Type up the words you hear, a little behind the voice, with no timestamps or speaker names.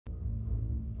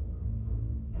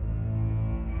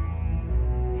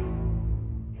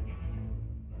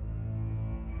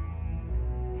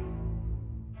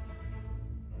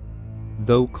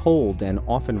Though cold and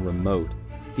often remote,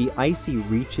 the icy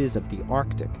reaches of the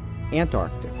Arctic,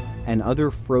 Antarctic, and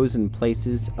other frozen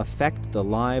places affect the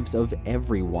lives of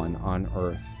everyone on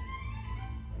Earth.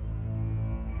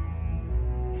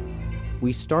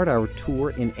 We start our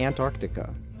tour in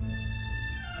Antarctica.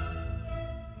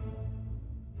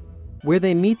 Where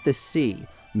they meet the sea,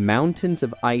 mountains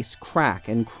of ice crack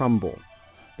and crumble.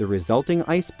 The resulting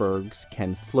icebergs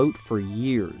can float for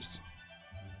years.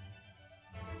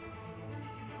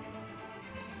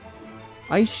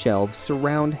 Ice shelves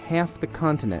surround half the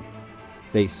continent.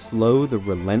 They slow the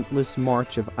relentless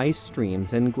march of ice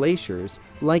streams and glaciers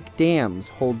like dams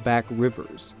hold back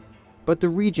rivers. But the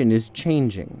region is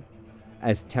changing.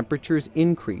 As temperatures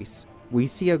increase, we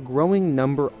see a growing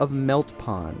number of melt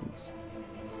ponds.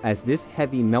 As this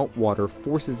heavy meltwater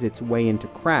forces its way into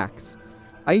cracks,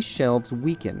 ice shelves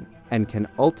weaken and can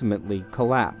ultimately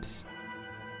collapse.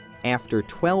 After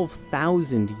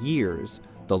 12,000 years,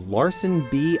 the Larsen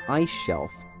B ice shelf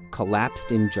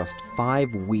collapsed in just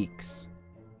 5 weeks.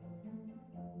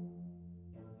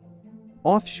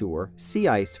 Offshore, sea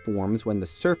ice forms when the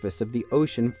surface of the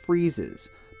ocean freezes,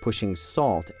 pushing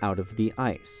salt out of the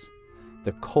ice.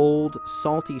 The cold,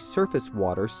 salty surface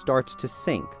water starts to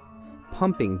sink,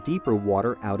 pumping deeper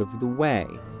water out of the way,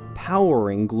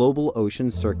 powering global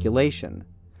ocean circulation.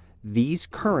 These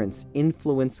currents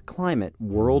influence climate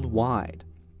worldwide.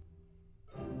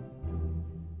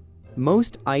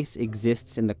 Most ice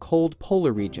exists in the cold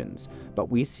polar regions, but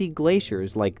we see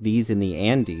glaciers like these in the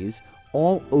Andes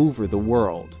all over the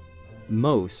world.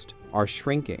 Most are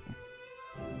shrinking.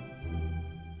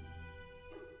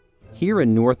 Here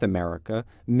in North America,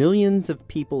 millions of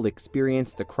people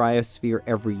experience the cryosphere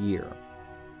every year.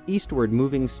 Eastward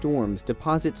moving storms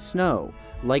deposit snow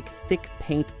like thick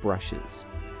paint brushes.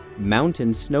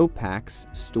 Mountain snowpacks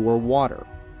store water.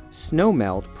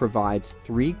 Snowmelt provides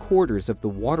 3/4 of the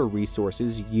water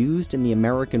resources used in the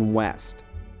American West.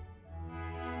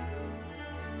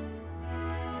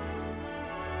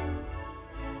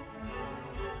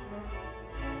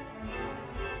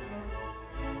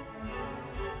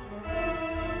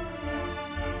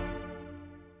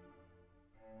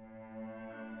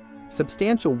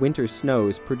 Substantial winter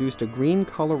snows produced a green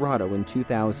Colorado in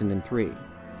 2003,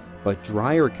 but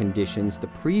drier conditions the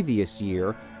previous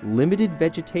year limited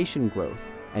vegetation growth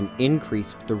and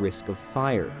increased the risk of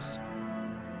fires.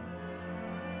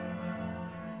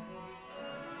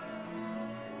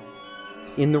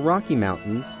 In the Rocky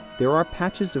Mountains, there are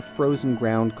patches of frozen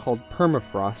ground called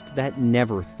permafrost that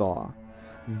never thaw.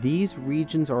 These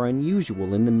regions are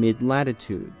unusual in the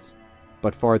mid-latitudes,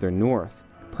 but farther north,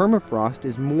 permafrost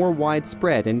is more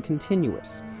widespread and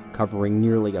continuous, covering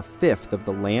nearly 1/5 of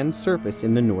the land surface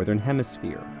in the northern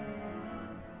hemisphere.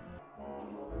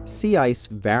 Sea ice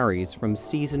varies from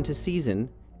season to season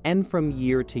and from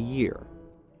year to year.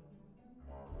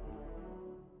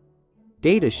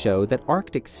 Data show that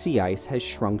Arctic sea ice has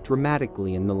shrunk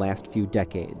dramatically in the last few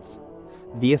decades.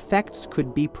 The effects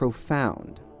could be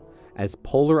profound. As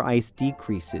polar ice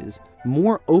decreases,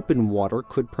 more open water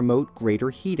could promote greater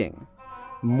heating.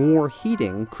 More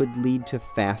heating could lead to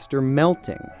faster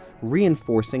melting,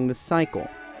 reinforcing the cycle.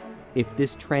 If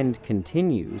this trend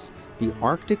continues, the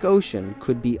Arctic Ocean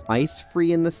could be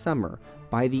ice-free in the summer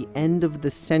by the end of the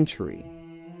century.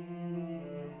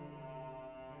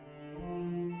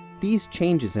 These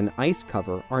changes in ice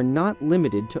cover are not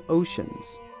limited to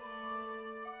oceans.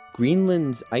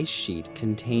 Greenland's ice sheet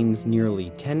contains nearly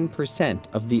 10%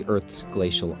 of the Earth's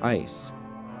glacial ice.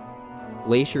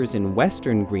 Glaciers in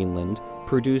western Greenland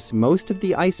produce most of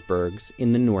the icebergs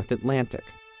in the North Atlantic.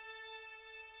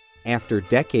 After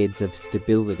decades of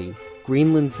stability,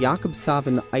 Greenland's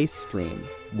Jakobshavn ice stream,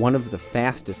 one of the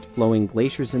fastest flowing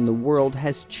glaciers in the world,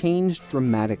 has changed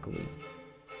dramatically.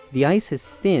 The ice has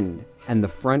thinned and the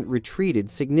front retreated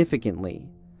significantly.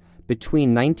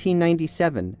 Between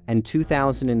 1997 and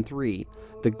 2003,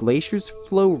 the glacier's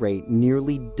flow rate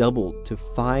nearly doubled to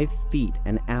 5 feet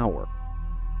an hour.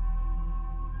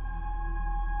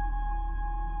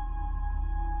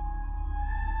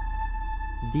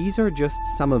 These are just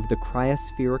some of the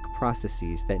cryospheric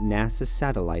processes that NASA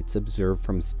satellites observe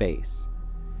from space.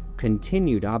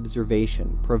 Continued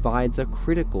observation provides a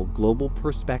critical global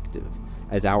perspective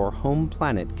as our home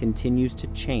planet continues to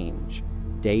change,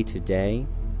 day to day,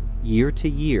 year to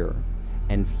year,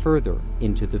 and further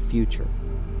into the future.